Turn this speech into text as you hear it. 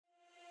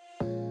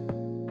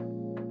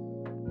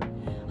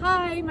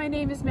Hi, my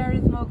name is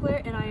Meredith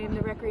Mokler and I am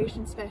the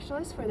Recreation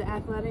Specialist for the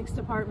Athletics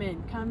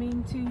Department,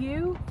 coming to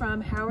you from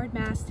Howard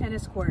Mast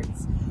Tennis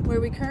Courts, where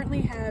we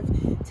currently have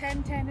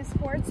 10 tennis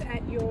courts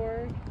at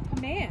your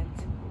command.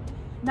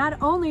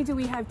 Not only do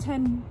we have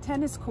 10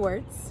 tennis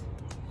courts,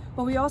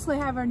 but we also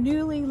have our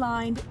newly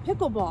lined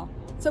pickleball.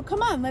 So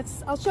come on,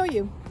 I'll show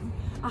you.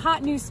 A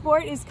hot new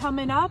sport is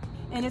coming up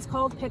and it's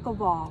called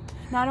pickleball.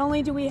 Not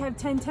only do we have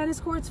 10 tennis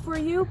courts for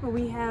you, but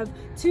we have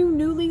 2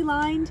 newly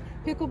lined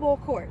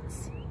pickleball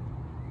courts.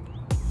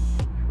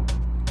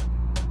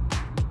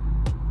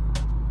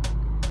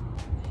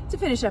 To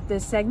finish up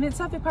this segment,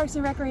 Suffolk Parks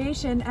and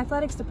Recreation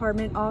Athletics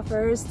Department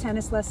offers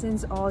tennis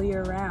lessons all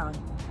year round.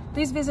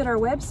 Please visit our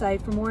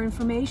website for more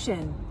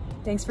information.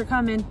 Thanks for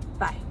coming.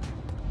 Bye.